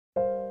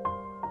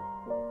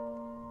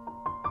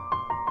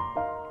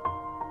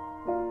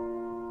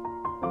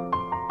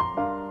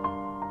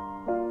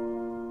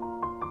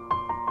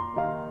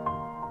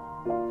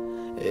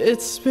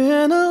It's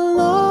been a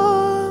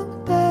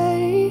long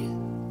day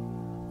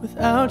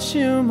without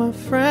you, my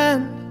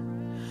friend,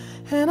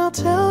 and I'll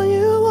tell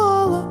you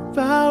all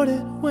about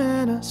it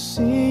when I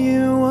see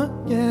you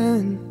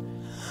again.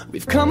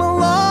 We've come a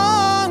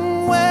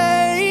long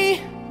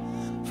way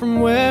from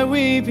where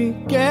we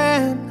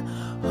began.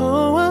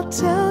 Oh, I'll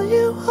tell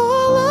you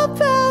all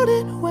about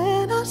it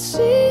when I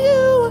see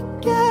you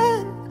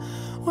again.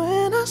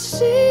 When I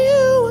see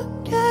you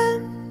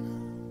again.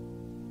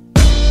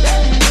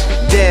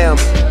 Damn,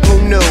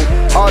 who knew?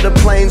 All the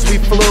planes we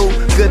flew,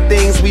 good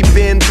things we've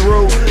been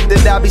through,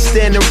 that I'll be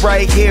standing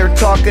right here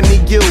talking to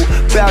you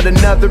about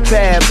another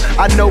path.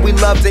 I know we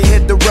love to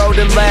hit the road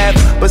and laugh,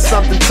 but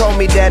something told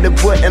me that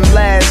it wouldn't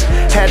last.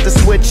 Had to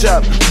switch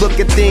up, look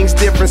at things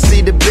different,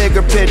 see the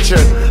bigger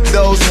picture.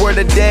 Those were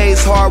the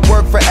days, hard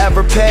work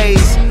forever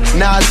pays.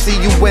 Now I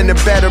see you in a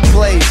better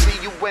place.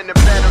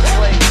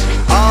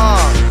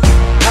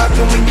 How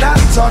can we not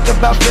talk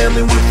about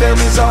family when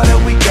family's all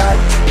that we got?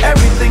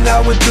 Everything I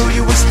would do,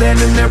 you were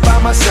standing there by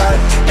my side,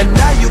 and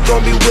now you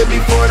gon' be with me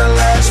for the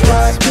last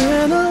ride. It's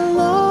been a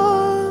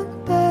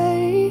long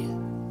day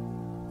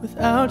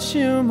without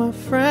you, my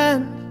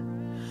friend,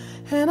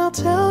 and I'll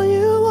tell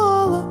you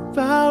all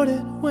about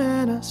it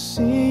when I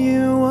see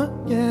you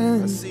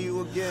again.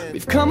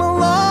 We've come a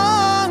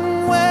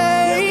long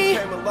way,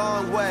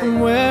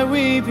 from where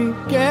we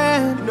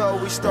began. You know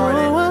we started.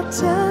 Oh, I'll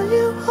tell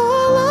you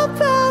all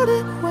about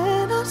it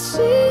when I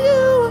see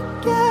you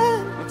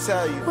again. Let me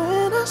tell you.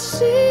 When I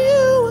see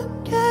you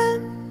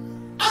again.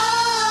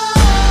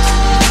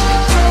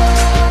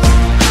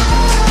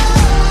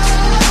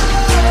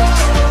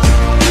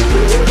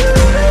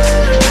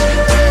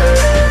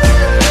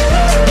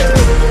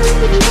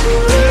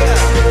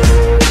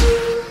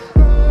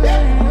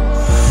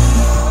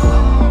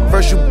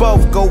 First you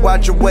both go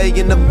out your way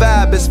and the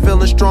vibe is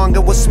feeling strong,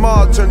 and what's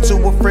small turn to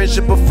a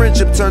friendship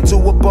turn to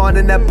a bond,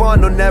 and that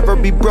bond will never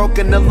be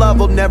broken, the love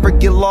will never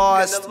get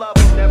lost.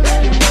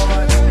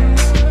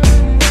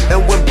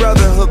 And when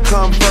brotherhood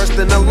come first,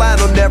 then the line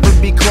will never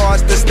be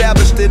crossed.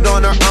 Established it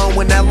on our own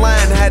when that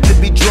line had to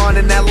be drawn,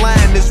 and that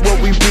line is what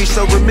we reach,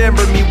 so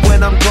remember me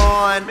when I'm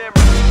gone.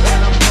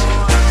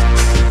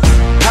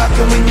 How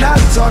can we not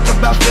talk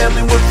about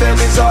family when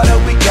family's all that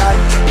we got?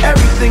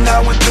 Everything I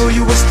went through,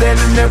 you were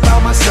standing there by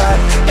my side,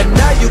 and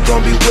now you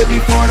gon' be with me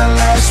for the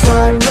last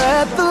ride.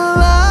 Let the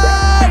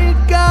light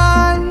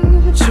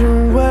guide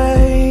your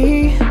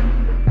way.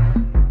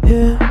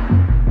 Yeah.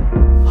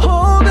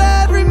 Hold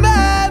every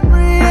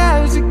memory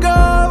as you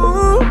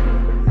go,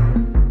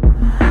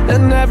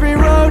 and every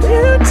road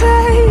you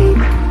take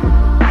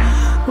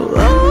will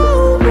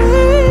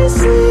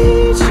always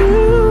lead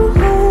you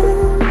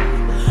home.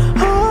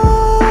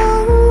 Oh,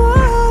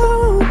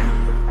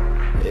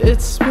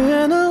 it's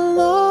been a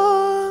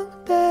long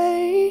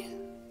day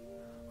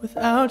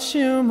without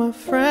you, my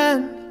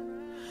friend,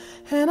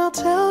 and I'll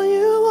tell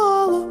you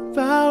all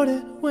about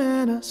it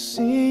when I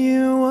see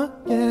you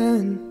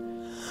again.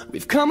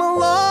 We've come a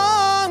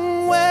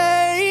long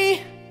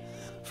way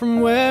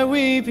from where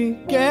we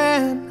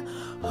began.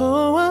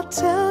 Oh, I'll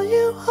tell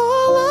you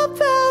all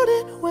about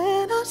it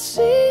when I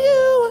see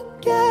you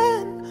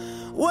again.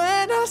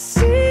 When I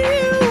see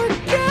you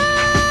again.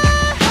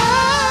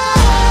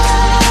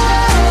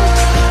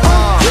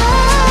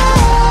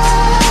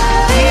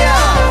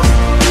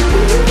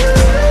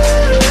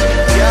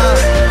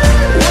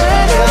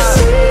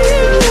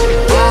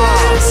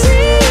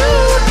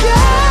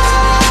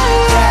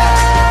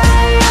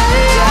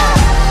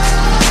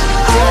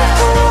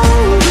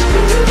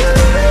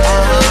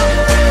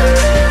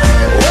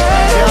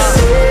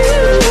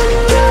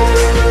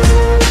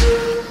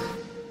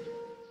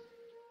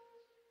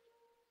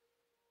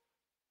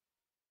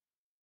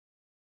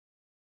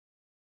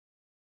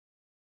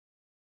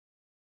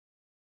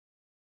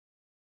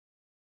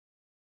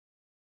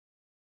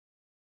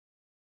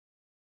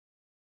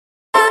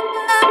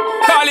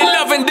 Call it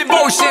love and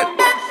devotion.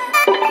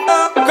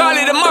 Call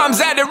it a mom's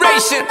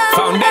adoration.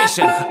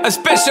 Foundation, a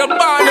special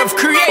bond of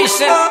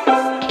creation.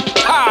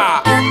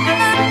 Ah.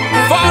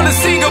 For all the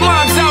single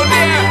moms out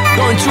there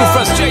going through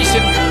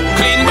frustration,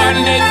 Clean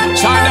Bandit,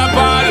 Shawn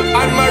Mendes,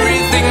 and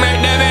Maroon thing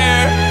make them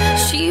air.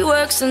 She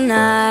works the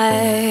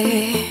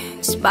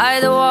nights by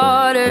the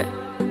water.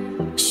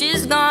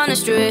 She's gone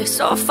astray,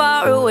 so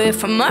far away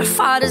from her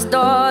father's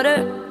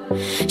daughter.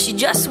 She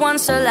just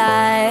wants a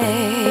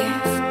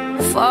life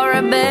for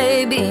a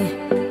baby,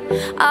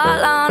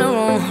 all on her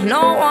own,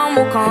 no one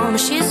will come.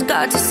 She's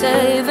got to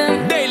save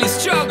him. Daily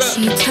struggle.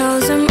 She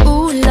tells him,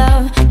 ooh,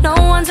 love, no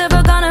one's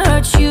ever gonna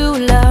hurt you,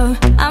 love.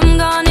 I'm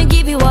gonna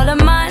give you all of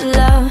my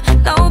love.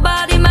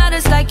 Nobody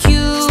matters like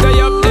you. Stay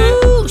up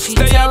there. She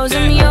tells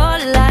him your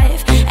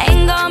life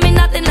ain't gonna be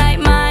nothing like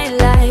my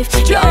life.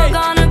 You're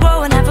gonna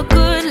grow and have a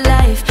good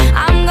life.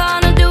 I'm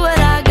gonna do what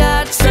I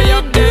got to Stay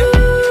up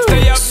there.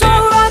 Stay up so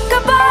there.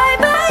 rock-a-bye,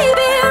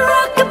 baby,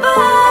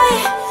 rock-a-bye.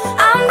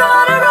 I'm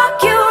gonna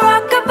rock you,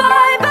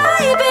 rock-a-bye,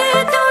 baby,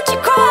 don't you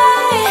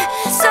cry.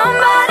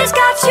 Somebody's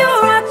got you,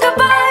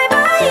 rock-a-bye,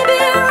 baby,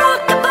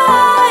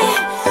 rock-a-bye.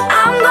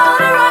 I'm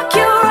gonna rock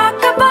you,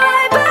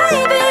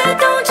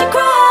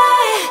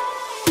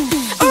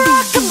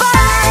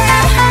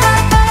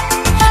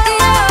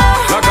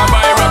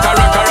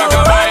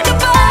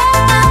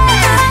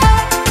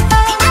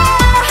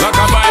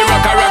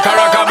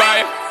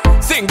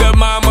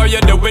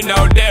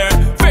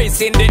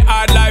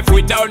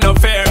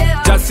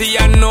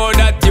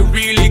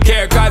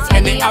 fear, cause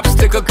any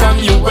obstacle come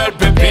you well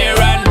prepare.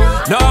 And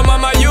no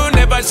mama you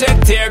never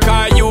shed tear,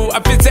 cause you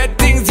have to set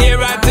things year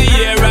after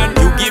year. And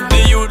you give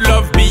the youth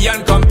love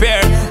beyond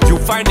compare. You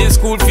find the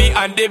school fee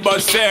and the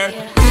bus fare.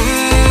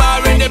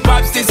 Already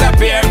pops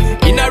disappear.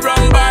 In a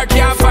run bar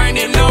can't find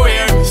him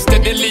nowhere.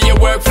 Steadily your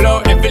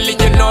workflow, everything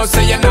you know, so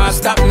you're not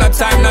stop,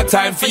 no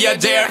time for your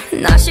dear.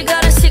 Now she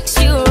got a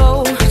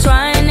 6-year-old,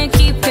 trying to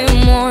keep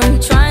him warm,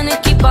 trying to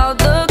keep out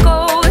the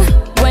cold.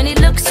 When he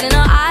looks in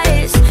her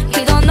eyes,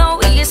 he don't know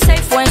he is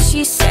safe when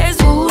she says,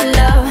 ooh,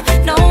 love,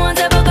 no one's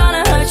ever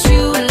gonna hurt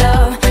you,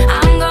 love.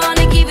 I'm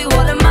gonna give you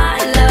all of my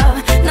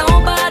love.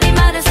 Nobody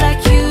matters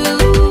like you.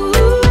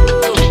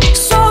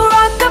 So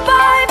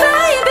rock-a-bye,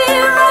 baby,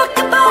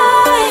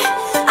 rock-a-bye.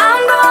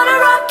 I'm gonna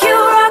rock you,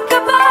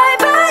 rock-a-bye,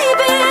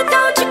 baby,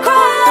 don't you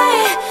cry.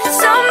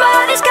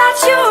 Somebody's got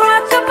you,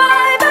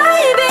 rock-a-bye,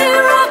 baby,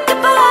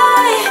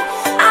 rock-a-bye.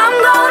 I'm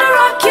gonna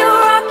rock you,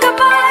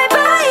 rock-a-bye,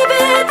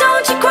 baby,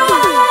 don't you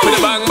cry. With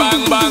a bang,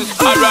 bang, bang,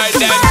 alright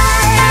then.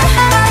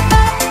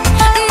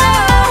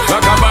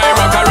 Rock-a-bye,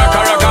 rock-a, rock-a,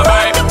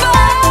 rock-a-bye.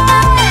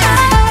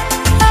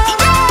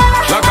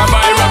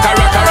 Rock-a-bye, rock-a,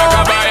 rock-a,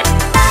 rock-a-bye.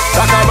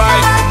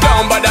 Rock-a-bye,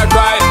 don't bother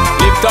cry.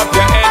 Lift up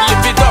your head,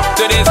 lift it up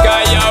to the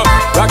sky, yo.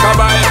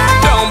 Rock-a-bye,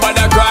 don't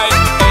bother cry.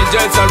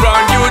 Angels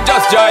around you,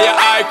 just draw your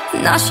eye.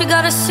 Now she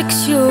got a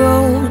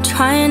 6-year-old,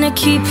 trying to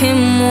keep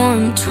him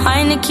warm,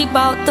 trying to keep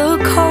out the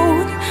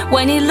cold.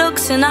 When he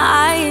looks in her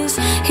eyes,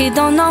 he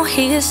don't know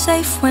he is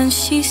safe when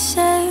she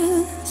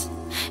says,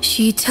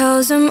 she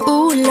tells him,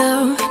 ooh,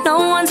 love, no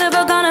one's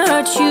ever gonna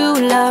hurt you,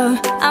 love.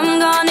 I'm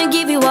gonna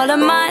give you all of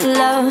my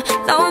love.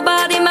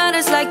 Nobody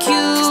matters like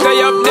you.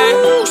 Stay up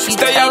there, She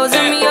stay up tells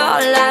him there. your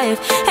life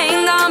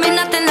ain't gonna be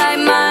nothing like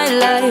my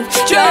life.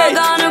 Jay. You're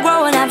gonna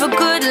grow and have a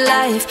good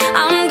life.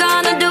 I'm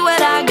gonna do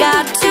what I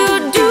got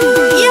to do.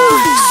 Yeah.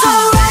 So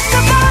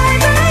rock-a-bye,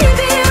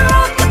 baby,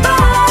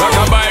 rock-a-bye.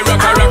 Rock-a-bye,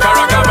 rock-a, rock-a,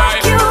 rock-a-bye.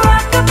 You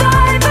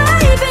rock-a-bye,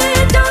 baby,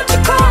 don't you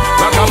cry.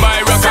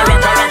 Rock-a-bye, rock-a,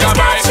 rock-a,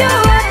 rock-a-bye. You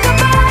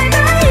rock-a-bye,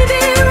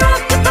 baby,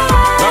 rock-a-bye.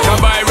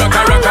 Rock-a-bye,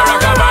 rock-a, rock-a,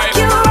 rock-a-bye.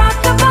 You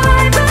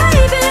rock-a-bye,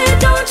 baby,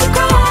 don't you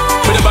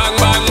cry. With a bang,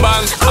 bang,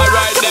 bang,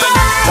 alright then.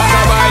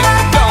 Rock-a-bye,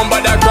 don't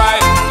bother cry.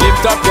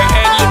 Lift up your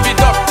head, lift it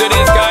up to the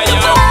sky,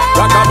 yo.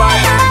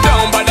 Rock-a-bye,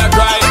 don't bother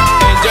cry.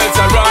 Angels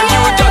around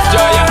you, just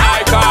draw your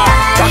eye car.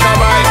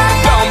 Rock-a-bye,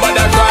 don't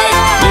bother cry.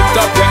 Lift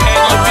up your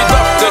head, lift it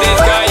up to the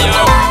sky, yo.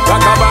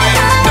 Rock-a-bye,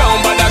 don't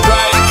bother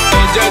cry.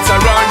 Angels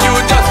around you,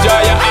 just draw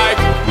your eye.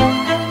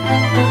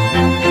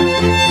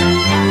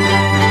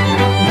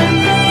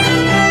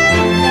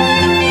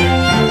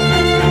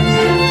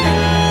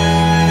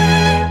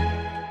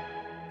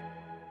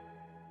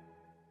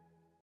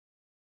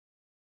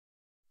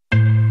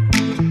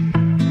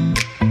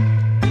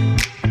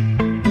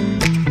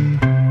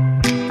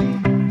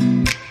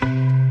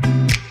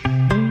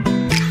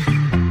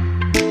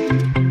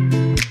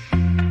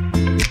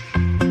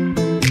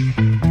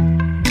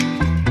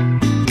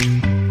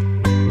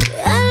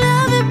 I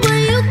love it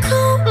when you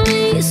call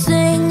me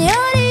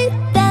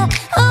señorita.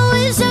 I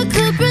wish I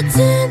could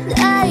pretend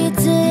I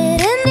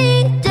didn't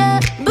need ya,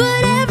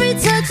 but every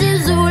touch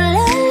is ooh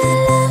la la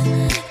la.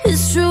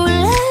 It's true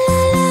la la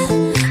la.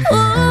 Oh,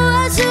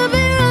 I should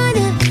be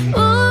running.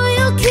 Oh,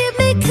 you keep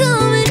me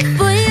coming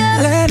for ya.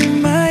 Land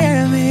in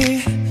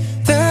Miami,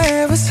 the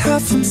air was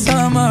hot from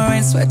summer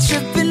rain, sweat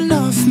dripping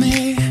off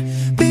me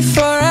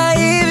before I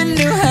even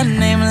knew her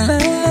name. La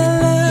la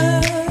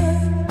la,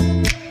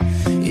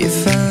 you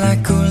felt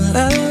like ooh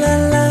la la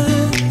la,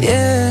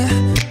 yeah,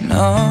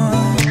 no.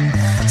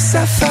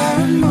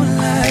 Sapphire and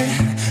moonlight,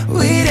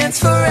 we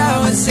danced for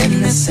hours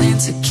in the same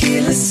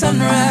tequila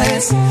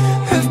sunrise.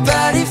 Her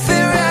body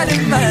fit right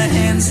in my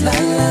hands, la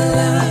la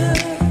la.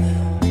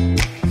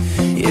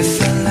 You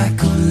felt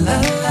like ooh la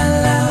la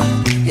la,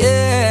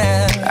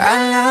 yeah.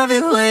 I love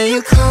it when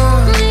you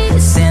call me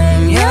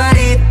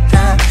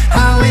señorita.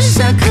 I wish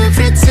I could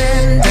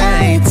pretend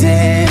I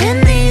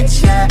didn't need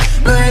ya,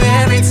 but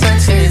every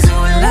touch is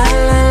ooh la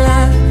la la.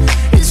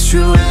 It's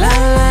true la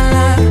la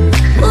la.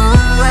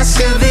 Ooh, I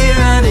should be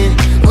running.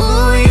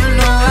 Ooh, you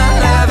know I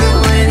love it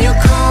when you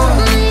call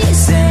me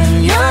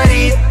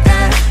señorita.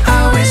 I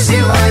wish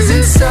it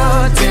wasn't so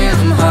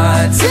damn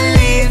hard to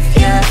leave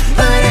ya,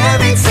 but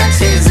every touch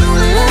is ooh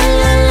la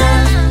la la.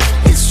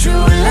 It's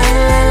true la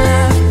la la.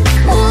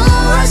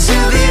 Ooh, I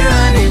should be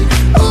running.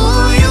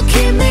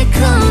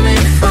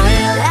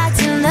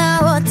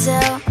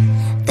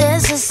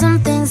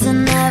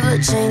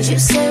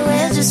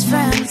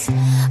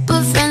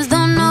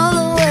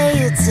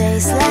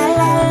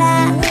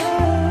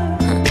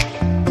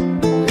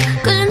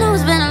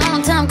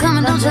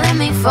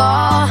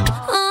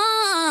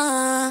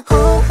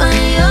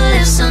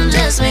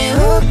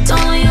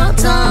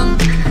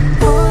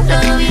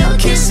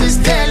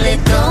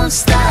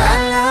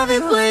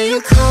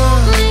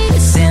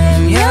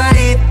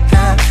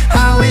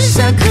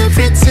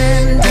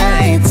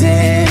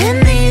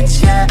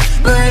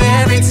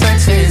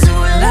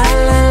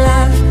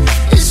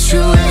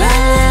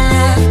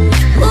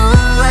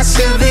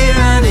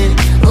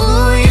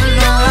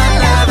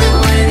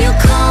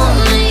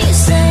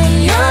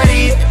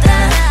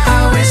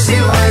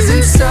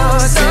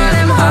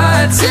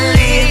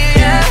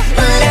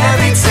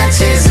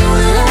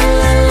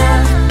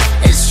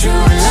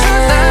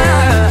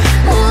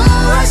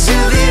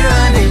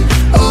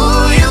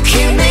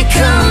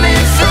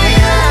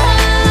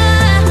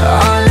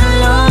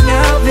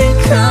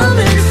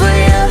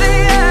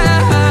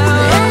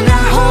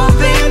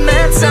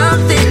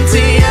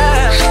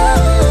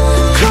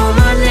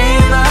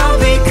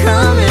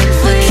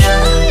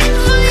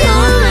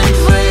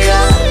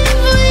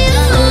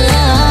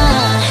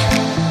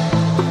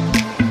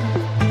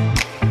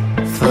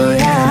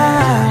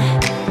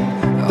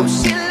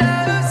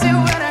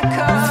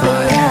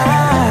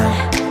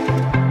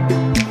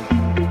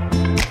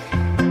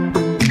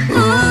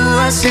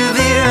 must you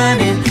be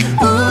running?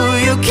 Ooh,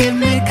 you keep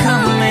me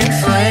coming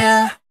for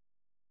ya.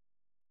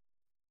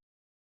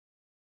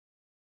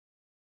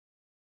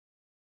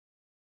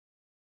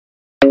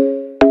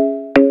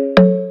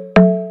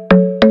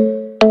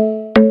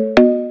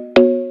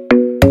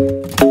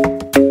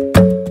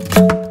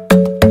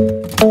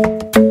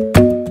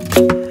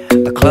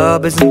 The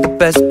club isn't the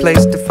best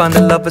place to find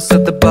a lover,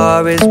 so the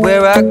bar is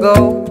where I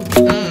go.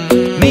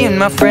 Me and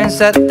my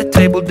friends at the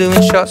table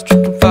doing shots,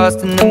 tripping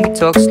fast, and then we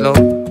talk slow.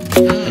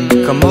 And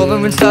you come over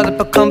and start up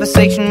a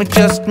conversation with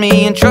just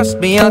me, and trust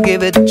me, I'll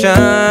give it a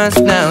chance.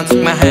 Now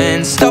take my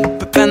hand, stop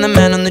it, and the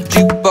man on the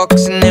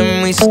jukebox, and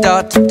then we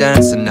start to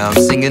dance. And now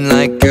I'm singing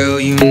like, girl,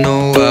 you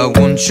know I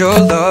want your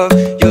love.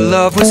 Your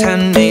love was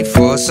handmade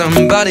for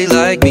somebody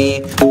like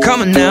me.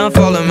 Come on now,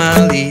 follow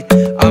my lead.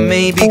 I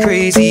may be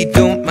crazy,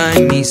 don't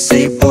mind me.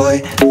 Say,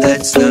 boy,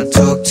 let's not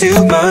talk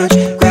too much.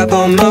 Grab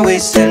on my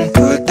waist and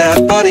put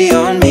that body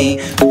on me.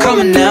 Come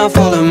on now,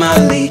 follow my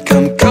lead.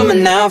 Come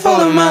on now,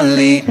 follow my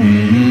lead.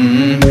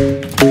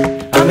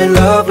 I'm in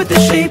love with the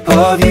shape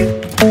of you.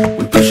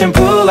 We push and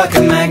pull like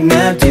a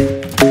magnet do.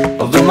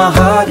 Although my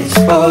heart is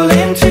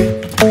falling too.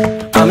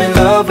 I'm in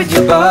love with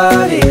your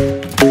body.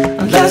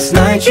 Last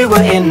night you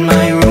were in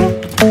my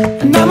room,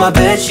 and now my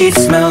bedsheets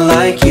smell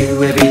like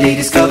you. Every day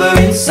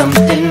discovering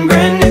something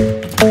brand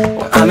new.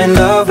 Well, I'm in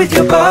love with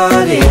your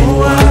body.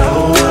 Oh, I,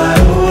 oh, I,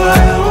 oh, I,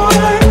 oh,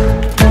 I.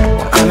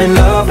 Well, I'm in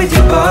love with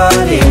your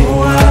body.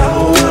 Oh, I,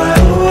 oh, I,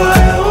 oh, I,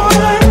 oh,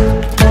 I.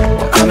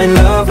 Well, I'm in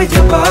love with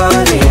your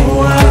body.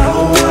 Oh, I,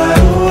 oh, I,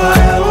 oh, I,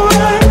 oh,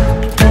 I.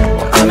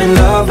 Well, I'm in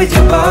love with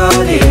your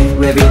body.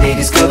 Every day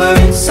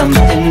discovering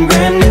something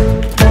brand new.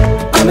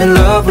 I'm in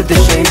love with the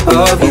shape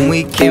of you. When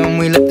we came,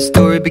 we let the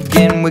story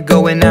begin. We're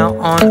going out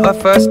on our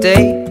first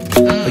date.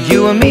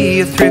 You and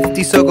me are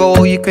thrifty, so go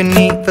all you can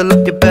eat. Fill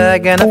up your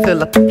bag and I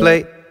fill up the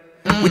plate.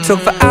 We talk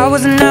for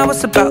hours and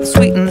hours about the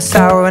sweet and the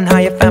sour, and how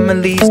your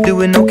family's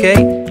doing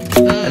okay.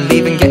 And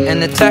leaving,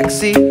 getting a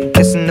taxi,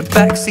 kissing the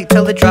backseat,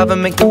 tell the driver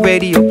make the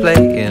radio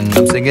play. And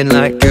I'm singing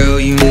like, girl,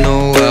 you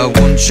know I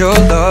want your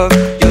love.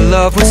 Your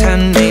love was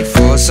handmade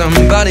for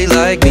somebody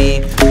like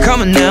me.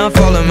 Come on now,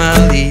 follow my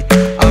lead.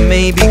 I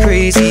may be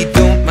crazy,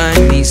 don't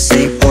mind me.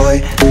 Say,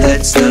 boy,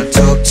 let's not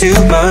talk too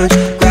much.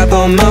 Grab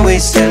on my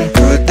waist and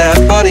put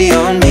that body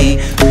on me.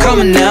 Come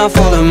on now,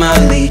 follow my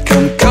lead.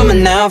 Come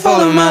on now,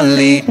 follow my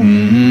lead.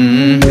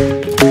 I'm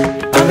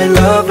in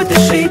love with the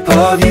shape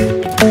of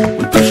you.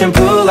 We push and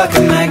pull like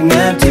a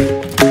magnet do.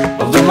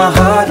 Although my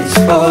heart is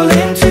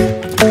falling too.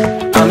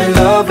 I'm in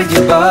love with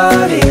your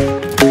body.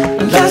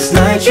 Last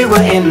night you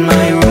were in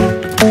my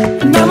room,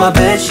 and now my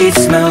bedsheets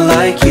smell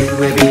like you.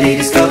 Every day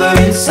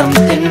discovering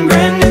something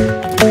brand new.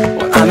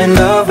 Well, I'm in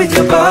love with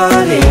your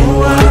body.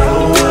 Oh, I,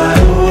 oh, I,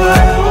 oh, I,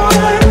 oh,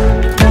 I.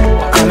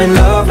 Well, I'm in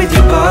love with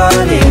your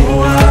body.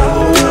 Oh, I,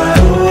 oh, I,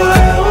 oh, I,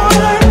 oh,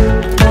 I.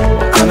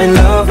 Well, I'm in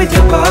love with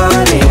your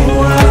body.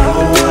 Oh, I,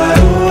 oh, I,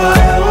 oh, I,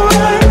 oh,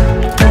 I.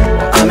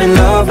 Well, I'm in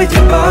love with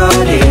your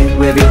body.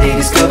 Every day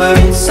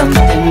discovering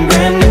something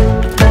brand new.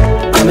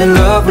 I'm in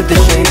love with the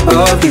shape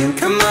of you.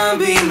 Come on,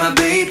 be my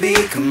baby,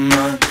 come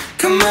on.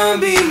 Come on,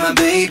 be my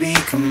baby,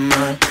 come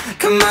on.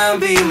 Come on,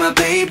 be my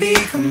baby,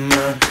 come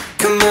on.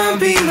 Come on,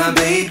 be my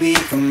baby,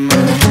 come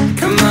on.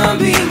 Come on,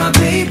 be my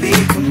baby,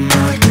 come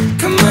on.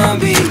 Come on,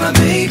 be my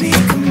baby,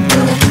 come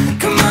on.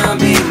 Come on,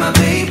 be my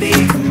baby,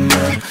 come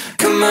on.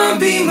 Come on,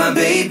 be my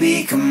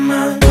baby, come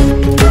on.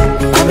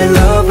 I'm in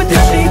love with the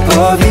shape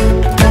of you.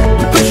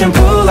 We push and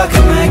pull like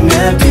a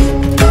magnet do.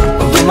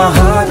 Although my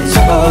heart is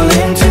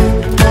falling too.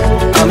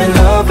 I'm in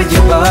love with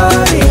your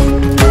body.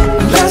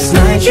 Last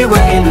night you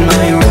were in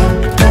my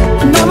room,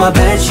 and now my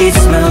bedsheets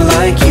smell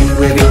like you.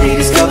 Every day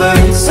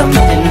discovering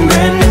something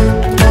brand new.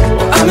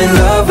 Well, I'm in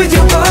love with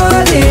your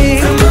body.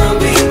 Come on,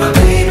 be my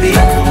baby,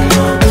 come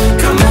on.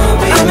 Come on,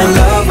 be I'm in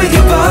love with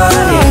your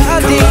body.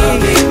 Come on,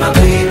 be my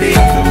baby,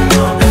 come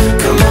on.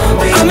 Come on,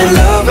 be I'm in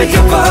love with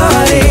your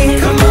body.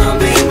 Come on,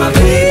 be my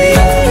baby,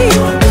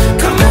 come on.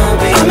 Come on,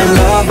 be I'm in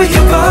love with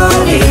your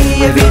body.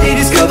 Every day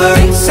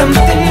discovering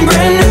something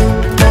brand new.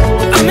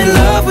 I'm in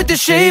love with the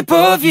shape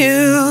of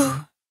you.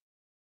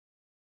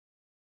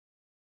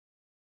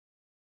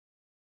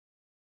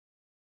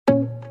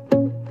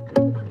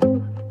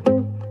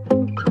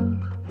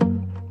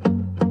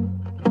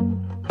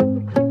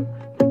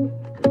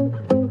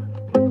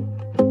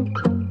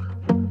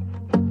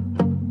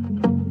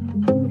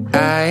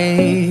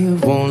 I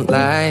won't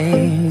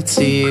lie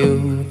to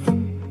you.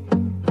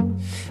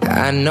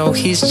 I know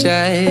he's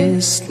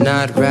just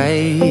not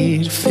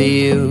right for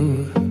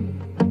you.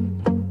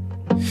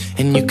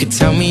 And you could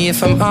tell me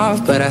if I'm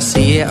off, but I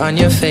see it on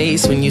your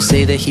face when you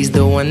say that he's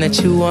the one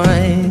that you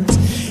want.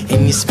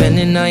 And you're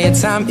spending all your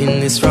time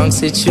in this wrong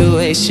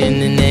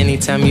situation, and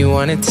anytime you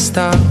want it to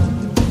stop.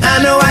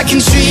 I know I can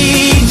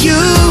treat you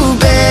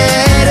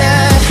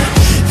better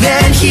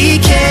than he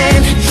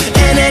can,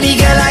 and any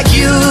girl like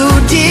you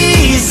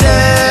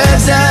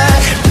deserves a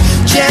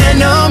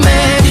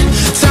gentleman.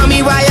 Tell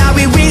me, why are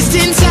we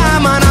wasting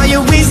time on all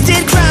your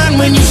wasted crown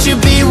when you should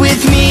be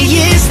with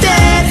me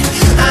instead?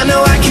 I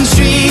know I can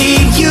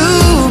treat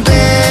you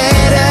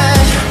better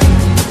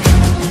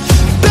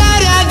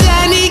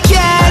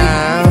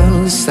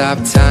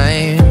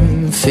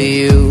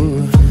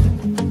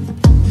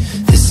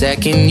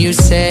second you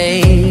say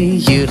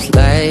you'd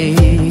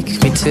like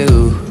me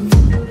too.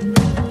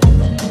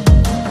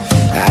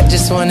 I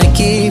just wanna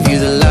give you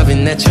the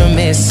loving that you're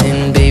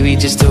missing, baby,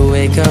 just to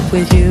wake up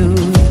with you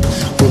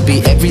will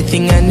be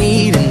everything I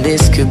need, and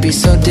this could be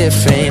so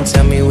different.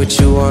 Tell me what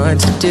you want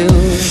to do,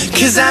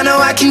 'cause I know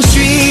I can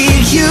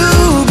treat you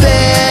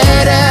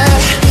better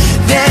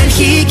than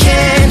he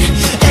can,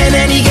 and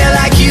any girl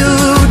like you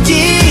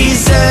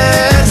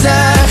deserves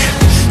a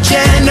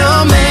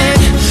gentleman.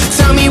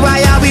 Tell me, why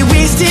are we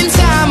wasting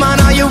time on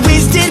all your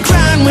wasted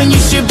crown when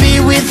you should be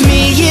with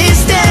me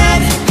instead?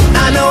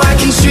 I know I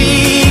can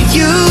treat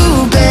you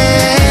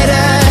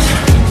better,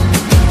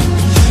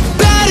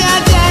 better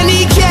than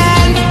he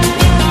can,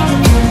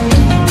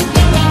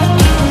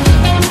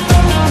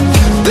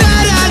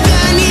 better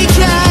than he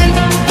can.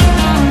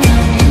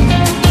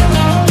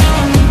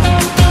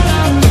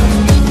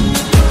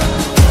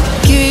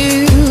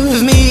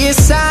 Give me a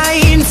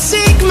sign,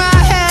 take my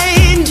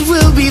hand,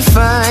 we'll be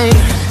fine.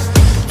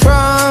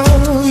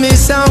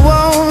 Promise I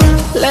won't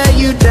let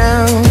you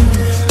down.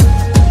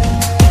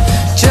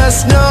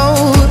 Just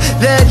know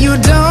that you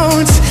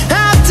don't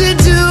have to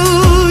do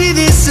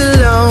this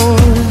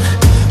alone.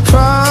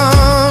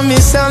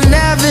 Promise I'll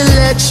never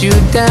let you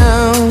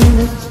down,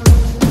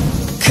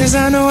 'cause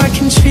I know I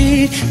can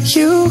treat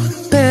you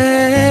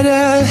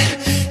better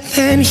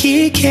than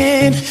he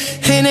can,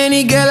 and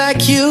any girl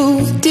like you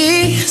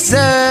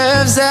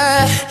deserves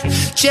a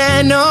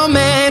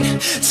gentleman.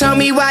 Tell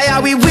me, why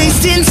are we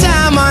wasting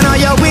time on all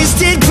your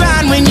wasted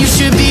grind when you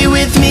should be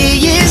with me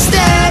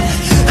instead?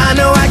 I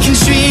know I can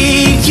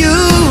treat you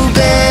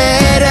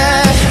better,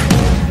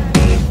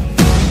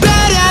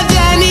 better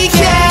than he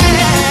can,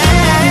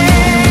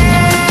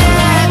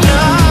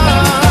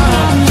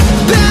 oh,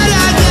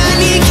 better than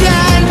he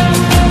can,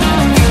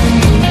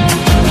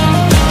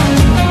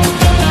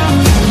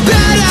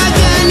 better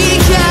than he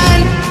can.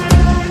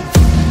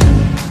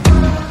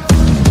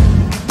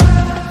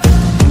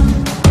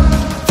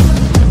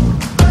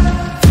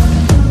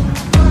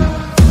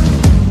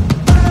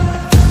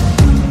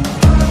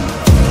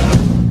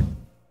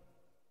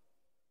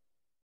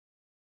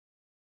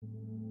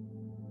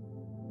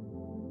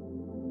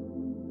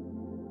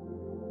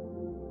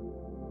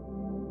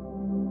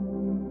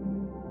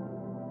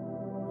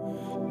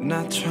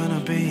 Not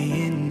tryna be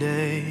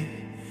indie,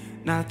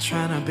 not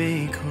tryna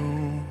be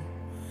cool,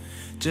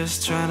 just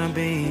tryna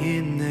be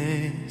in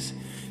this.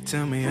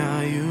 Tell me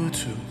how you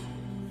do.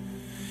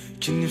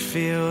 Can you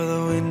feel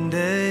the wind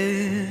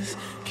is?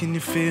 Can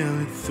you feel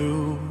it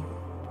through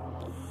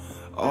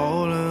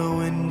all of the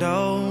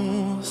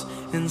windows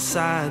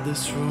inside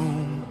this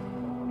room?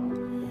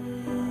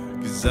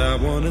 'Cause I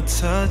wanna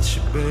touch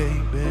you,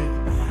 baby,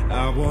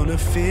 I wanna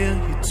feel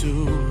you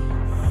too.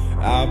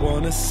 I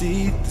wanna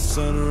see the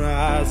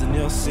sunrise and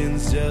your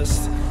sins,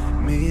 just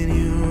me and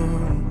you.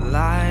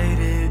 Light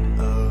it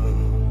up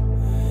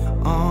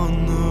on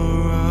the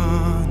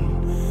run,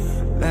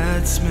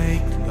 let's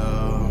make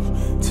love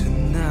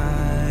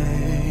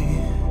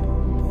tonight.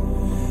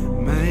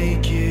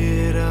 Make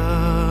it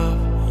up,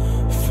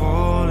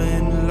 fall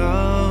in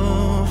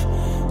love,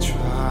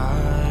 try.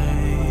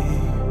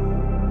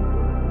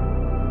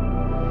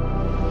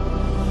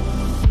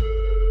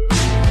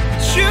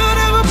 You'll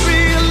never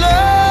be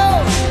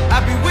alone,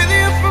 I'll be with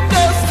you from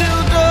dusk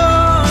till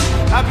dawn.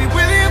 I'll be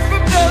with you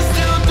from dusk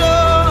till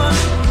dawn.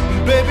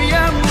 Baby,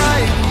 I'm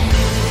right here.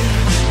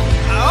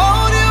 I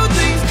hold you,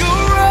 things go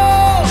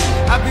wrong.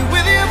 I'll be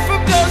with you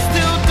from dusk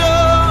till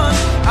dawn.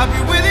 I'll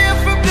be with you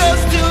from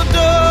dusk till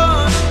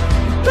dawn.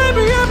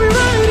 Baby, I'll be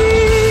right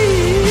here.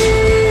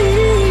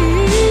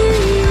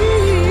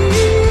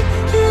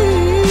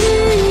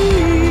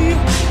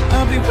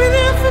 I'll be with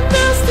you from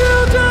dusk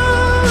till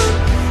dawn.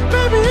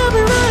 Baby, I'll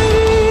be right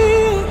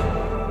here.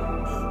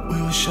 We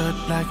were shut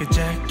like a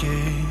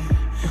jacket,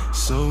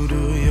 so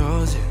do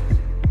yours.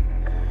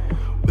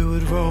 We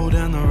would roll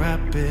down the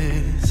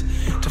rapids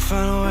to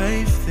find a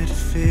wave that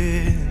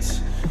fits.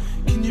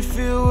 Can you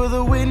feel where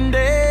the wind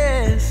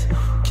is?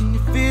 Can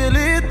you feel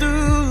it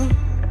through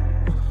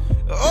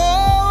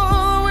all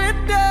the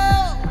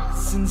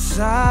windows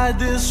inside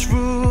this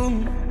room?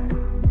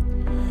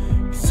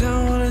 'Cause I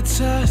wanna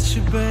touch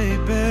you,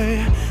 baby,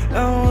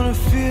 I wanna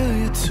feel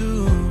you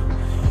too.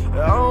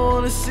 I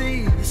wanna see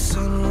the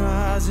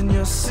sunrise and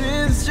your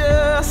sins,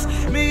 just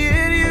me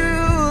and you.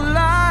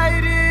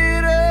 Light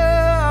it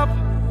up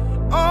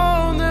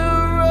on the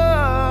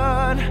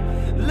run,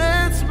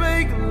 let's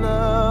make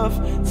love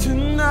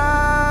tonight.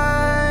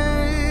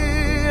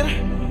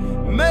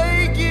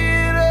 Make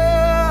it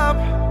up,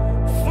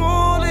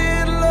 fall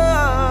in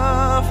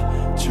love,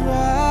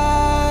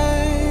 try.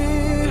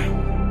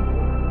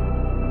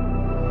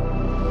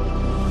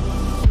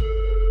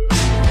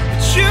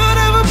 But you'll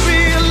never be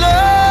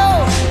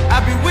alone,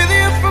 I'll be with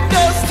you from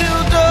dusk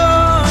till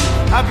dawn.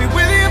 I'll be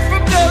with you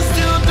from dusk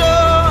till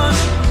dawn.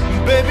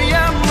 Baby,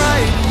 I'm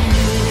right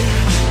here.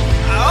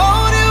 I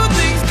hold you,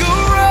 things go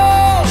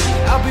wrong.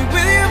 I'll be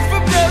with you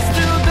from dusk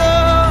till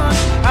dawn.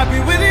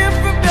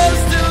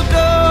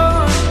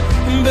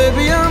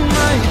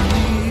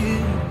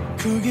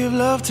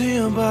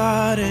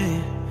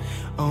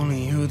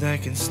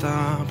 that can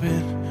stop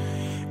it.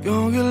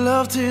 Gon' give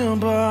love to your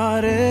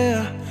body.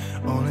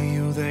 Only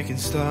you that can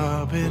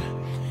stop it.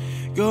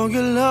 Gon'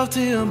 give love to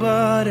your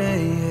body,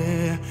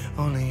 yeah.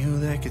 Only you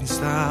that can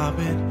stop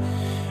it.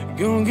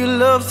 Gon' give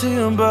love to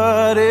your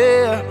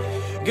body.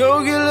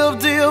 Gon' give love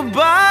to your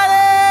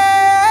body.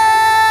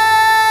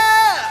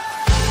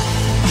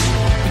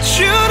 But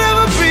you'll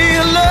never be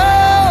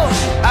alone.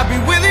 I'll be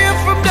with you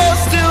from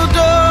dusk till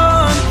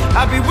dawn.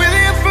 I'll be with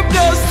you from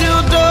dusk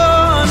till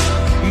dawn.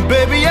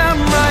 Baby, I'm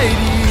right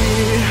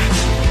here.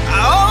 I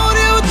hold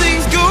you when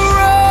things go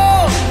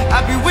wrong.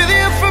 I'll be with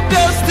you from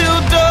dusk till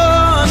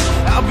dawn.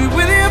 I'll be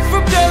with you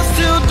from dusk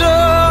till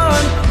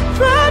dawn.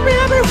 Baby,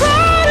 I'll be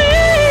right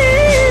here.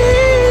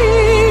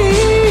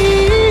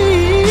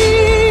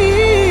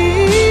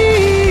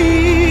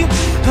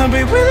 I'll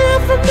be with you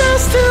from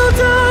dusk till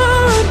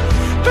dawn.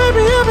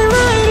 Baby, I'll be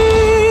right here.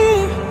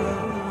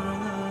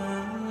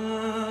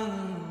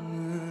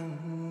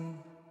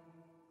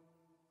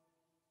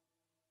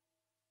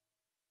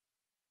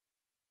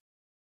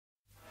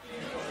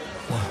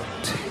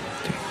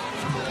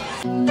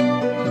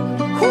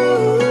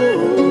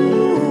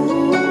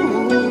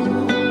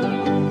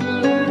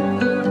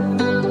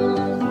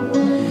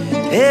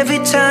 Every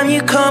time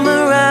you come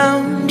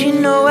around, you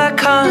know I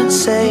can't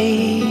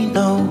say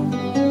no.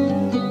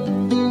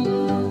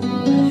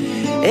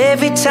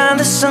 Every time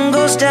the sun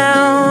goes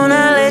down,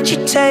 I let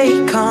you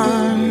take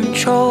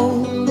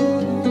control.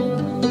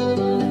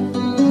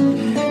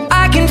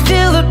 I can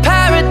feel the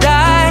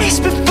paradise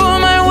before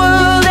my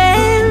world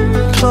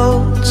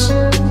implodes.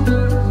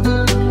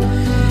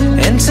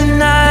 And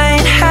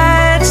tonight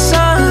had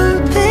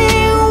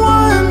something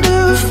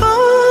wonderful.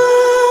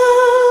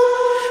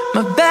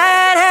 My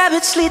bad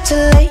habits lead to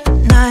late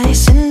nights,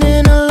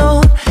 sitting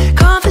alone.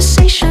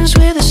 Conversations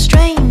with a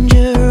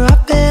stranger I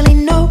barely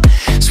know.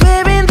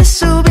 Swearing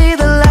this will be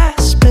the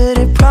last, but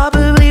it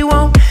probably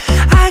won't.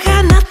 I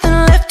got nothing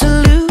left to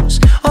lose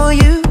or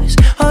use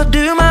or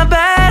do. My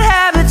bad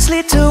habits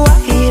lead to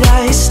white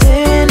eyes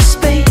staring into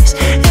space,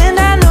 and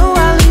I know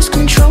I lose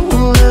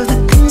control of the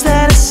things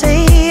that I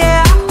say.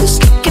 Yeah, I was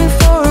looking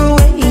for a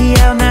way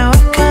out, now I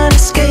can't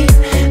escape.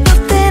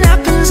 Nothing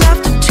happens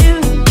after two.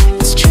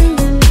 It's true,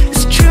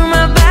 it's true.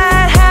 My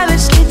bad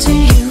habits lead to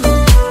you.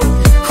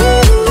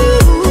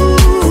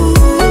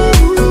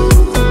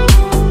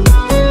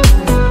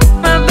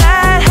 My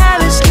bad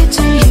habits lead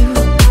to you.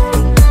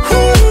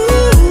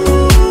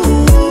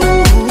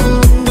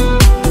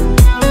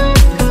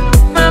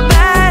 My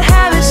bad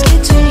habits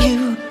lead to you.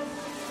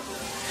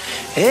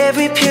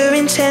 Every pure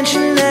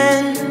intention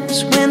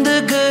ends when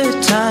the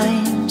good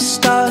times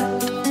start.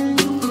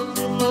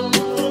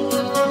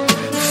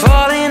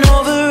 Falling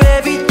over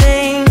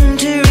everything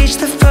to reach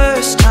the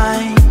first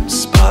time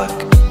spark.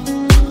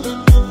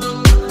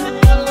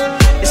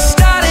 It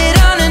started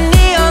under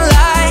neon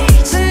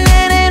lights and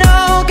then it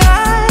all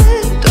got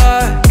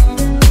dark.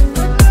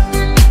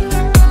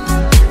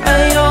 I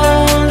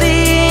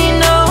only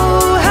know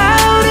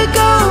how to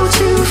go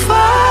too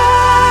far.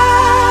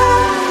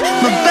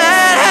 My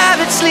bad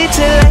habits lead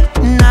to late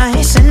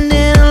nights,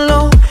 sitting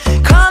alone.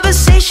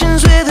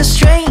 Conversations with a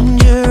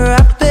stranger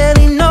I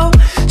barely know.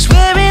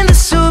 Swearing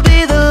this will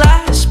be the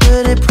last,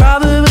 but it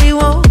probably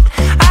won't.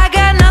 I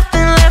got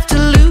nothing left to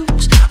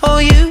lose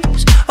or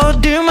use or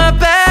do. My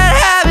bad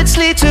habits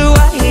lead to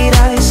white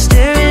eyes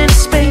staring into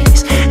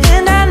space,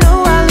 and I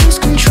know I lose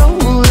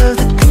control of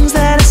the things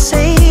that I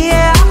say.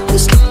 Yeah, I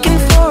was looking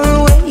for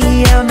a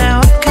way out, now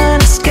I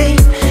can't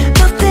escape.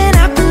 Nothing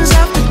happens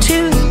after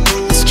two.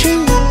 It's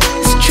true,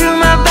 it's true.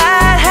 My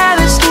bad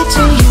habits lead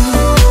to you.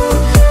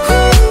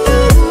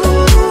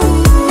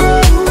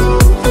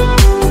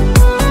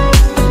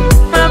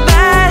 My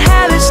bad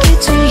habits lead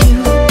to you.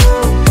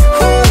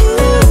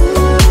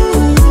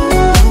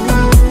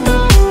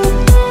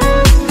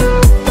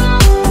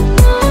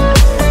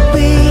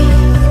 We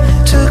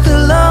took the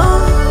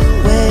long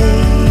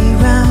way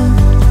round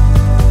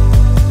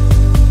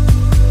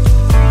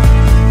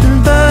and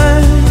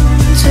burned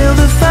till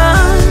the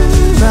fun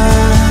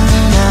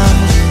ran out.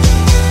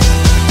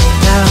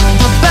 Now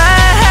my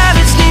bad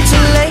habits lead to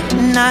late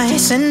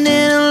nights, sitting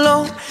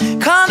alone.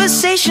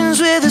 Conversations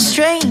with a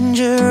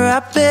stranger I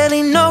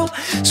barely know.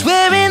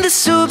 Swearing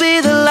this will be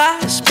the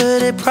last,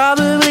 but it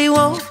probably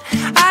won't.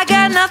 I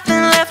got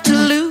nothing left to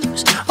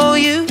lose or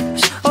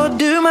use or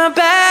do. My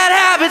bad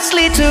habits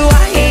lead to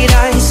white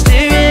eyes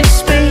staring into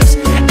space,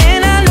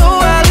 and I know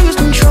I lose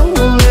control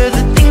of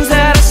the things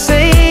that I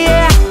say.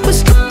 Yeah, I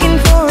was looking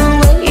for a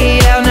way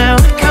out, now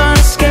I can't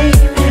escape.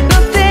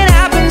 Nothing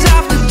happens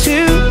after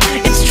two.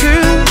 It's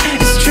true,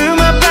 it's true.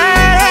 My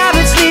bad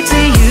habits lead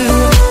to you.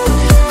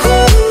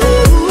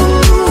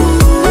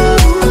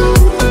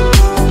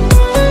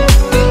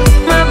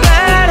 My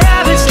bad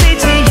habits lead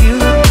to you.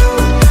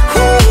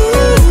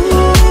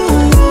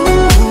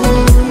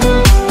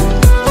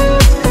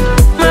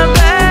 My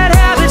bad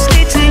habits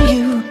lead to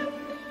you.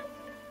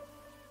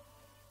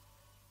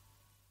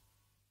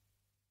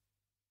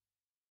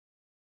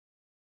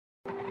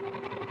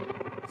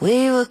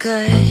 We were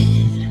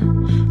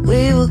good,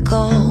 we were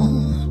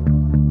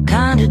gold,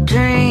 kind a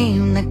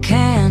dream that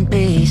can't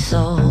be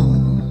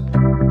sold.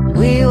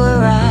 We were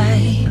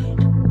right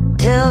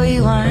till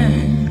we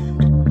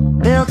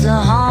weren't. Built a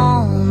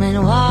home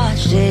and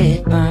watched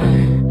it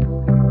burn.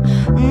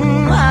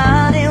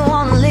 I didn't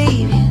wanna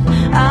leave you,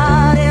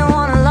 I didn't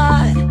wanna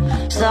lie.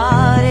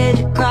 Started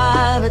to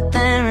cry, but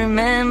then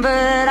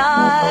remembered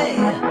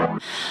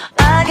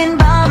I can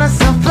buy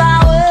myself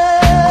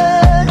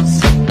flowers,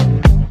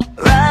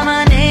 write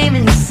my name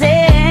in the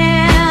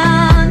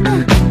sand,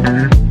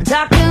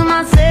 talk to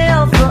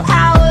myself for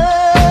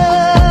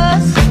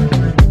hours,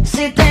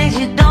 say things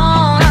you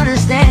don't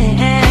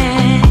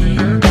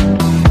understand.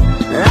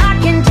 I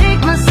can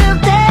take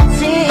myself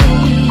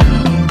dancing,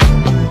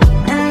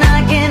 and I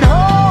can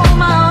hold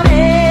my own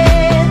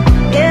head.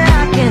 Yeah,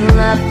 I can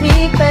love me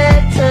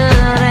better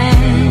than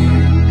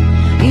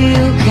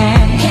you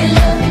can. Can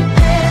love me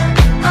better,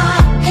 I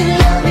can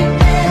love me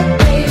better,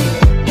 baby.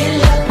 Can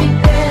love me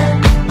better,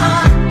 I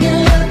can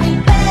love me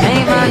better.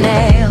 Paint my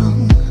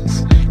nails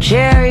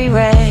cherry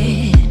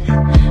red,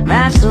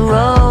 match the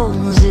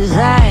roses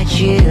that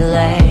you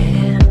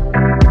laid.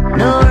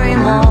 No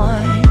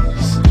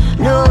remorse,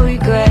 no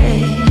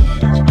regret,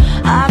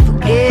 I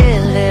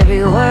forgive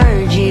every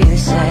word you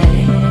say.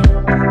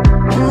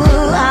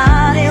 Ooh,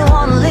 I didn't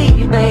wanna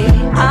leave,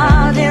 babe,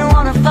 I didn't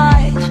wanna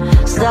fight.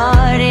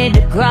 Started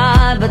to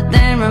cry, but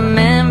then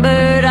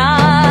remembered I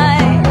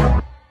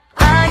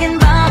can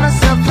buy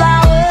myself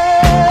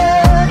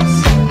flowers,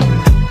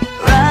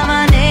 write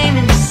my name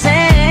in the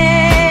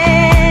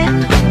sand,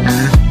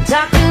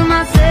 talk to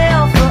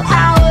myself for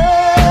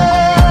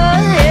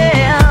hours,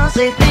 yeah,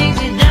 say things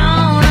you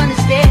don't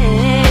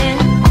understand.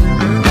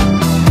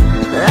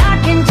 I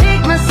can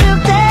take myself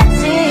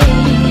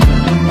dancing,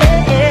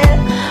 yeah,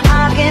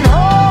 I can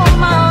hold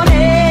my own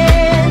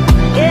head,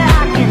 yeah,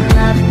 I can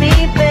love me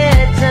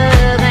better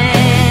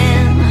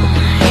than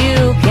you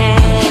can.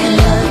 Can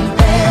love me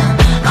better,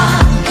 I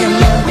can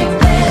love me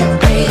better,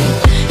 baby.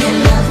 Can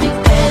love me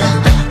better,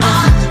 I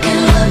can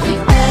love me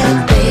better,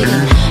 baby.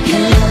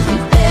 Can love me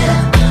better,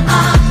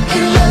 I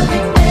can love me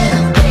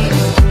better,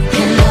 baby.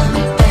 Can love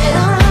me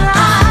better,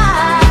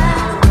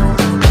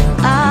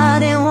 I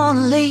didn't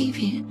wanna leave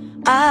you,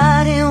 I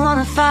didn't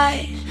wanna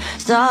fight.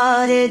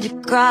 Started to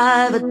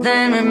cry, but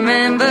then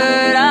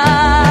remembered I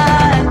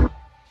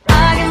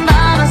can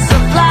buy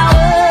myself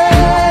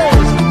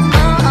flowers,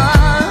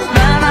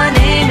 write my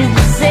name in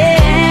the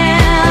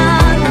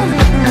sand,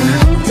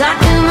 talk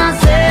to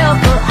myself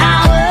for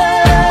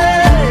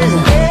hours,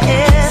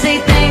 yeah, say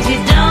things you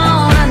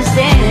don't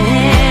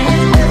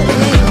understand.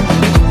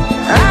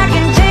 I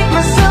can take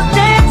myself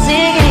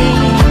dancing,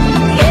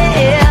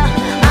 yeah,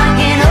 I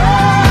can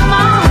hold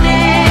my own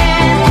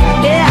hand,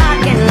 yeah, I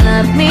can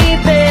love me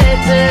better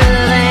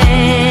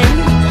than,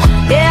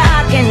 yeah,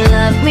 I can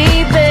love me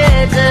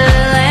better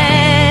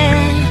than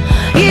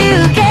you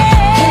can.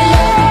 Can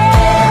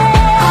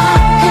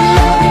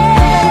love me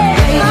better, I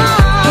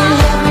can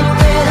love me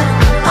better,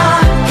 I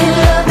can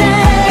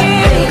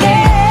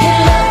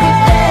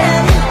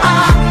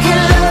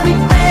love me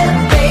better,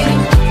 baby.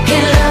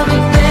 Can love me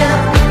better,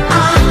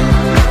 I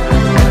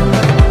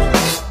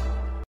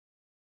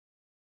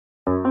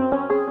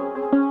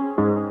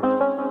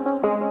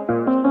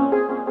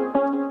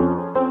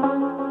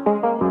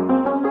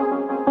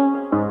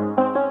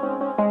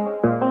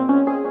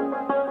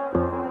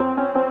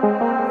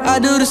I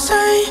do the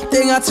same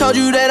thing I told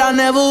you that I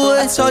never would.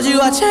 I told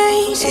you I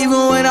changed,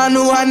 even when I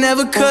knew I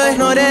never could.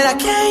 Know that I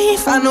can't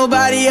find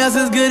nobody else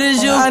as good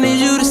as you. I need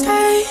you to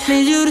stay,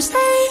 need you to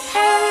stay.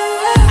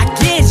 I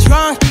get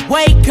drunk,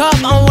 wake up,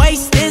 I'm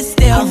wasted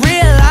still. I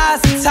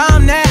realize the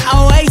time that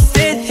I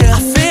wasted here.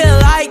 I feel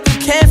like you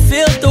can't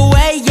feel the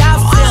way I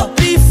feel. I'll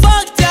be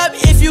fucked up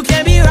if you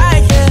can't be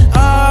right here.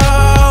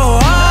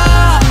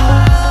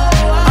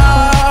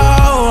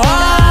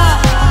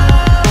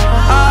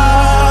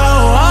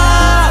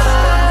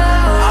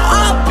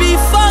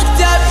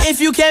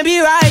 You can't be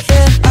right,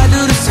 yeah. I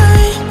do the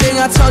same thing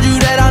I told you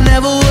that I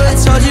never would. I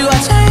told you I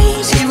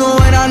changed, even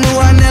when I knew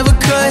I never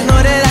could. Know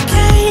that I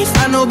can't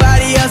find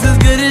nobody else as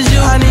good as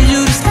you. I need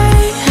you to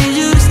stay, need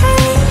you to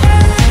stay.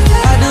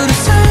 I do the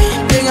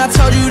same thing I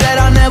told you that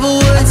I never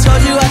would. I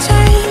told you I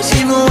changed,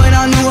 even when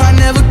I knew I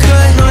never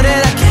could. Know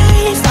that I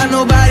can't find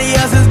nobody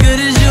else as good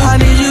as you. I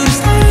need you to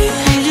stay,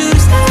 need you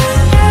to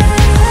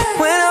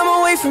stay. When I'm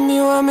away from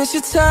you, I miss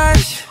your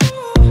touch.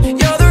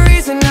 You're the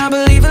reason I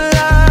believe in love.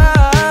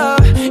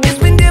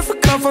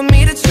 For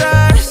me to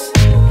trust,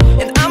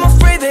 and I'm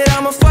afraid that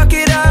I'ma fuck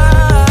it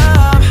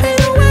up. Ain't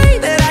no way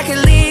that I can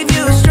leave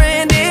you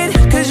stranded,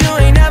 'cause you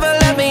ain't never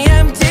left me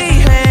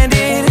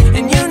empty-handed.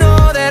 And you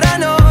know that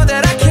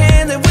I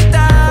can't live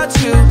without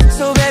you.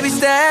 So baby,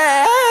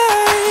 stay.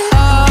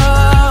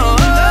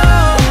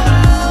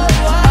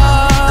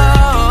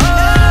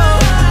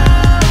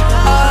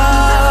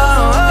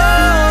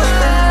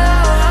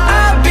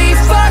 I'll be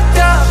fucked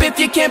up if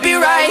you can't be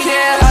right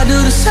here. I do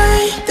the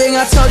same thing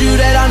I told you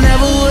that I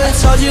never would. I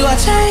told you I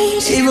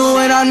changed, even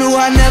when I knew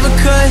I never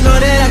could. Know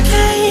that I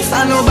can't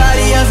find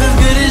nobody else as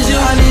good as you.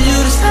 I need you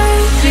to stay,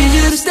 need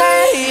you to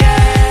stay,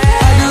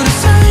 yeah. I do the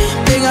same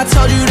thing I I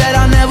told you that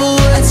I never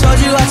would. I told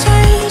you I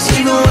changed,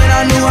 even when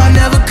I knew I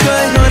never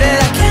could. Know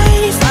that I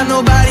can't find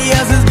nobody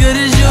else as good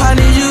as you. I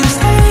need you to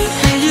stay,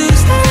 need you to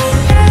stay.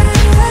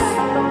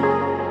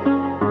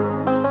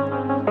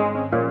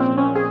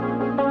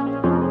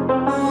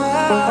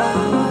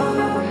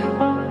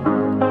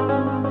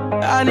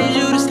 I need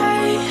you to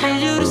stay,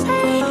 need you to stay.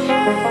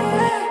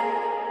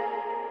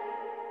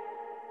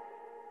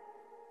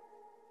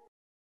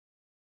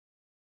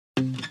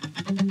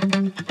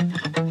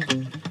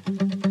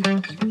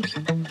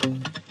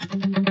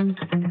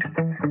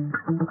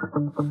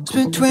 It's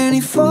been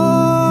 24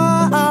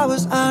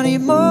 hours, I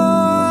need more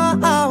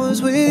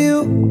hours with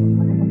you.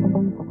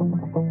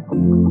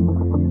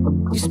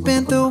 You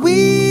spent the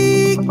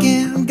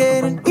weekend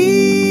getting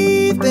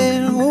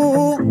even,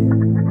 ooh.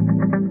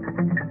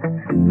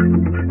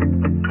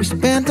 We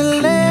spent the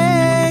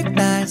late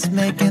nights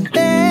making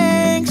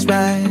things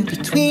right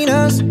between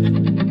us.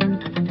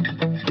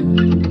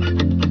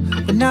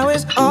 But now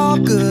it's all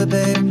good,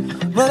 babe.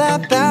 Roll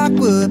that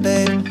backward,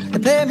 babe,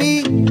 and play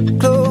me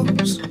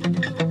close.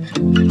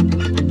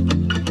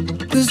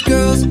 Cause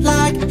girls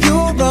like you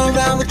run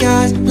around with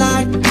guys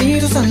like me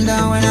till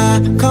sundown. When I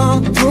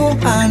come through,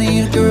 I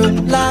need a girl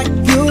like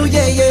you,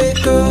 yeah, yeah.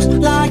 Girls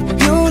like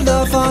you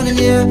love fun and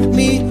yeah,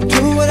 me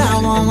do what I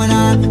want. When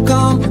I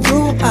come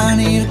through, I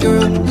need a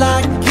girl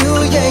like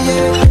you, yeah,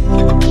 yeah.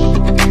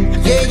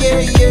 Yeah,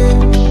 yeah, yeah.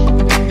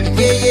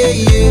 Yeah, yeah,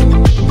 yeah.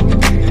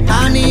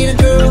 I need a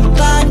girl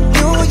like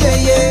you, yeah,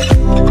 yeah.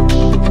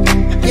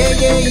 Yeah,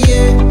 yeah,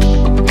 yeah.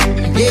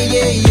 Yeah,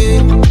 yeah, yeah.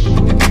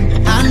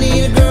 I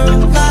need a girl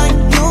like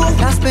you.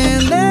 I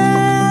spent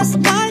last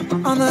night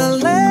on the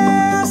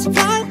last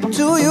flight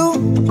to you.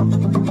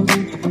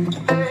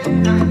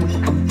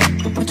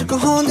 I took a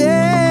whole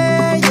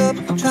day up,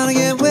 trying to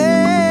get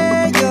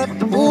way up.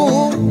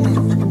 Ooh.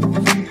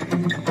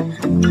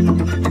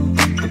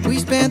 We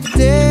spent the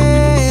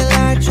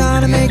daylight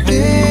trying to make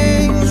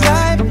things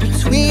right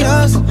between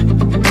us.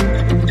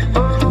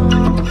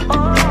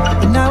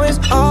 But now it's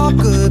all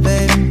good,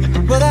 babe.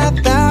 Roll that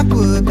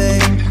backward,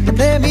 babe, and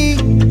play me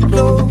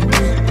close.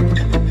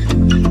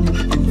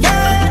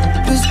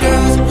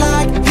 Girls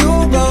like you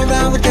roll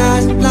around with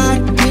guys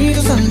like me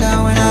till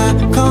sundown. When I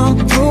come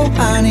through,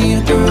 I need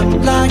a girl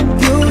like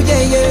you,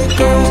 yeah, yeah.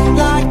 Girls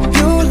like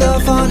you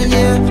love fun and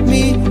yeah,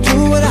 me do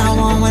what I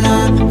want. When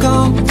I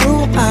come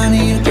through, I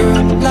need a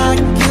girl like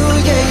you,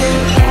 yeah, yeah.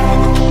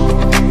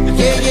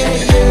 Yeah, yeah,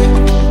 yeah.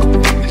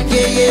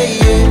 Yeah, yeah,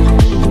 yeah.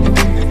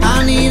 I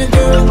need a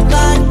girl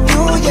like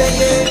you, yeah,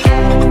 yeah.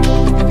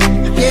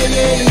 Yeah,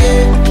 yeah,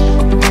 yeah.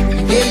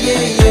 Yeah,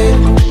 yeah, yeah.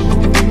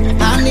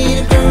 I need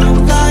a girl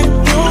like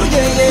you,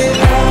 yeah, yeah.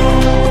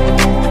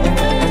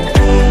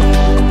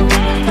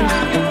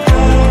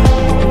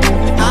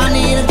 I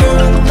need a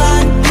girl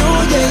like you,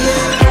 yeah,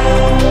 yeah.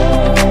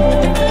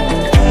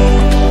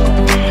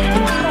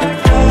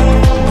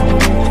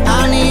 I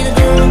need a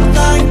girl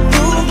like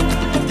you.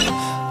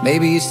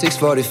 Maybe it's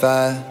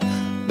 6:45,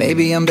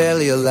 maybe I'm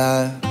barely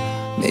alive.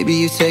 Maybe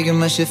you taking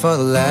my shit for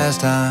the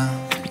last time,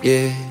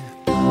 yeah.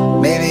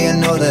 Maybe I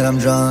know that I'm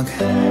drunk,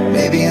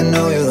 maybe I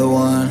know you're the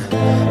one.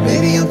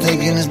 Maybe I'm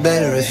thinking it's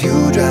better if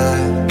you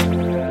drive.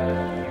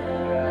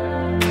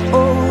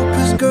 Oh,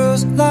 cause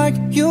girls like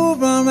you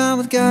run around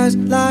with guys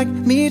like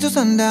me till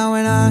sundown.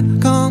 When I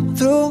come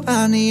through,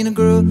 I need a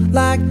girl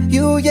like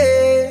you,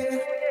 yeah.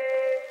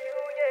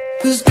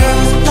 Cause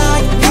girls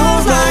like you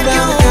run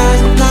around with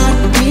guys like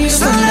me till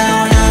sundown.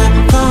 When I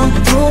come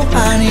through,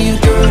 I need a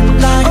girl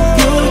like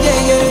you,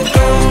 yeah, yeah.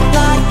 Girls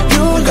like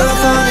you love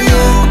fun,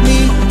 yeah, me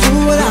do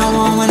what I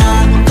want. When I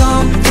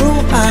come through,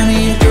 I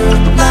need a girl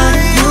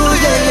like you,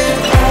 yeah, yeah.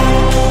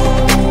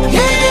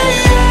 Yeah, yeah,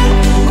 yeah.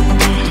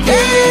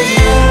 Yeah, yeah,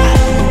 yeah.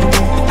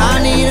 I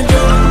need a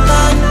girl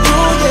like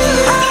you, yeah,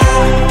 yeah.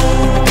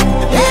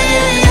 Yeah,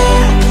 yeah, yeah.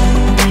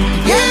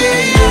 Yeah,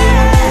 yeah, yeah.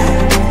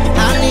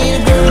 I need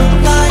a girl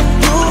like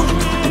you.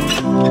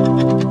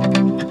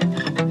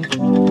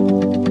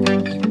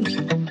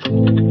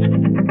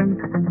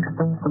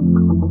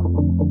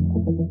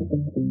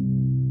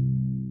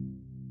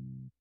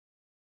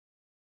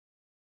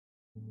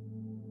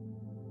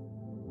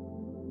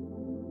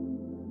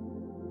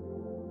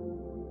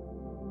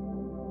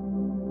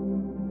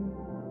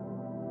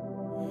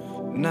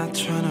 Not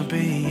tryna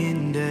be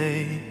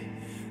indie,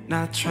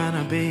 not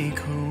tryna be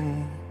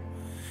cool,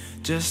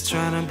 just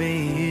tryna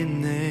be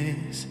in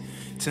this.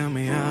 Tell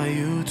me how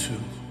you do.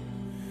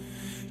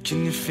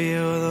 Can you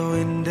feel the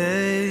wind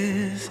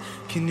is?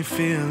 Can you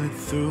feel it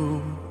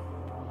through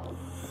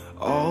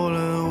all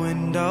of the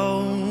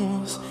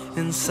windows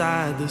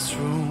inside this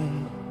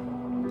room?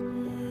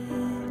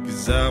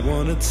 'Cause I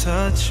wanna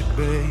touch you,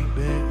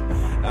 baby,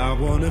 I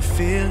wanna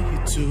feel you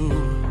too.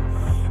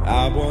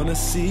 I wanna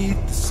see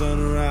the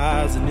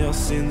sunrise and your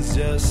sins,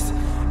 just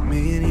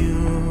me and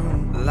you.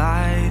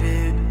 Light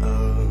it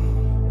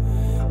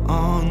up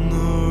on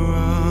the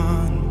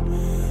run,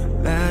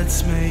 let's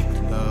make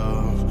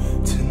love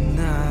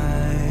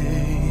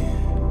tonight.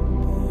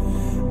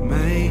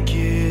 Make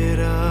it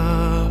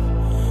up,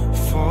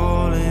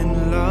 fall in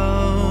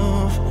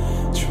love,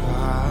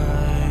 try.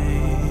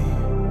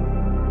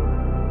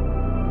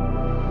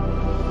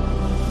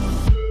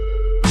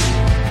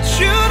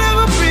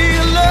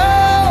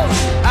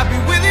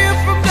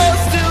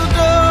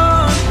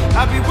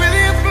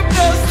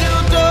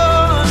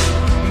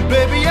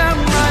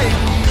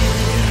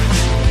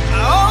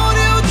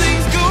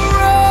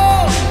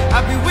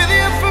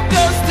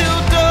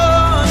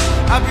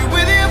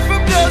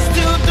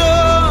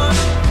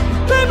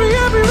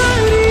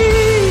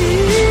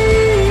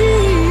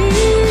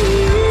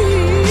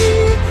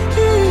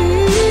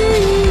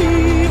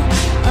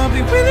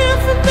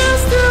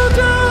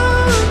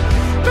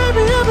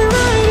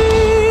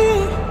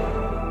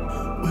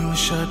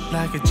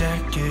 like a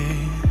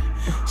jacket,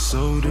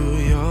 so do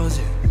yours.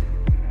 Yeah.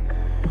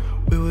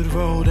 We would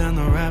roll down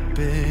the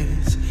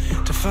rapids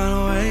to find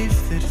a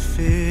wave that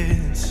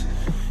fits.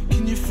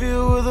 Can you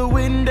feel where the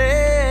wind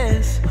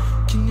is?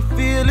 Can you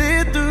feel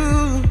it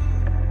through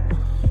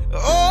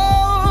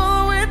all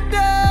the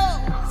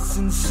windows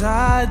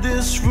inside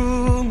this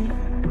room?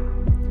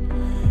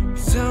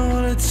 'Cause I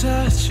wanna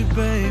touch you,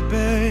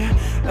 baby,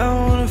 I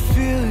wanna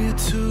feel you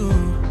too.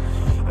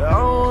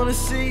 I wanna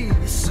see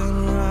the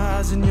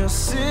sunrise and your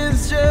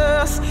sins,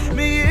 just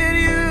me and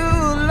you.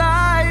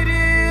 Light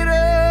it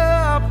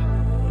up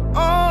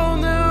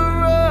on the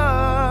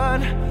run.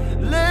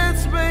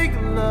 Let's make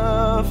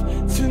love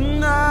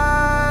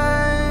tonight.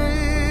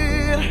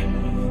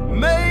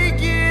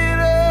 Make it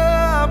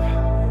up,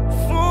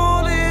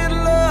 fall in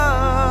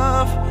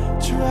love,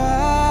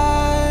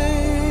 try.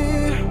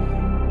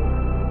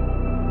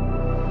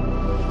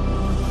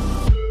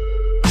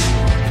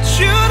 But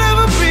you'll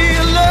never be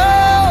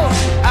alone.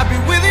 I'll be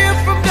with you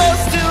from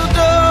dusk till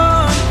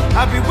dawn.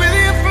 I'll be with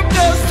you from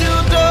dusk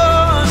till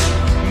dawn.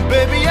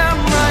 Baby, I'm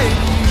right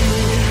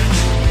here.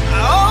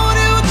 All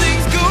new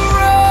things go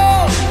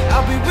wrong.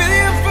 I'll be with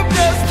you from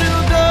dusk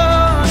till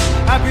dawn.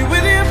 I'll be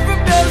with you from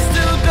dusk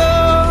till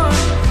dawn.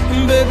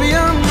 Baby,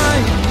 I'm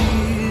right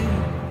here.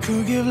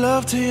 Could give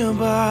love to your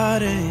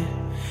body,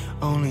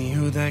 only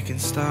you that can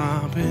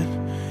stop it.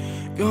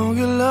 Gonna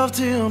give love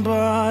to your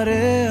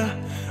body,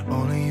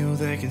 only you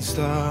that can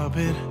stop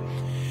it.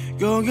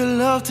 Go get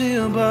love to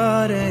your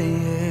body,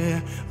 yeah.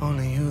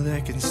 Only you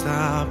that can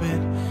stop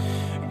it.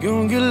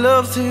 Go get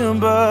love to your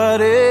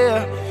body.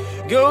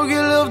 Go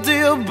get love to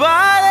your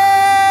body.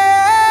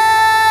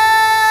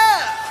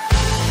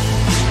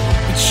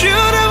 But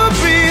you'll never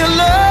be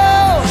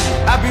alone.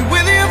 I'll be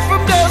with you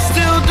from dusk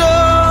till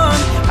dawn.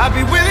 I'll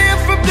be with you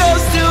from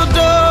dusk till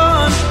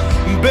dawn.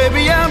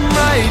 Baby, I'm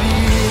right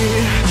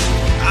here.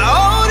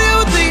 All new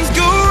things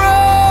go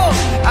wrong.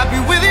 I'll be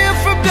with you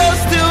from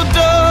dusk till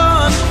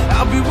dawn.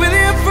 I'll be with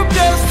you from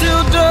dusk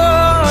till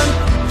dawn.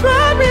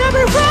 Baby, I'll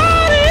be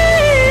ready.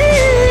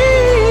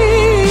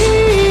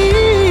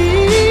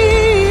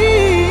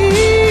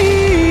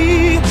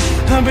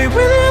 I'll be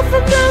with you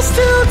from dusk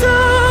till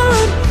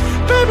dawn.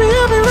 Baby,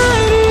 I'll be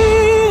ready.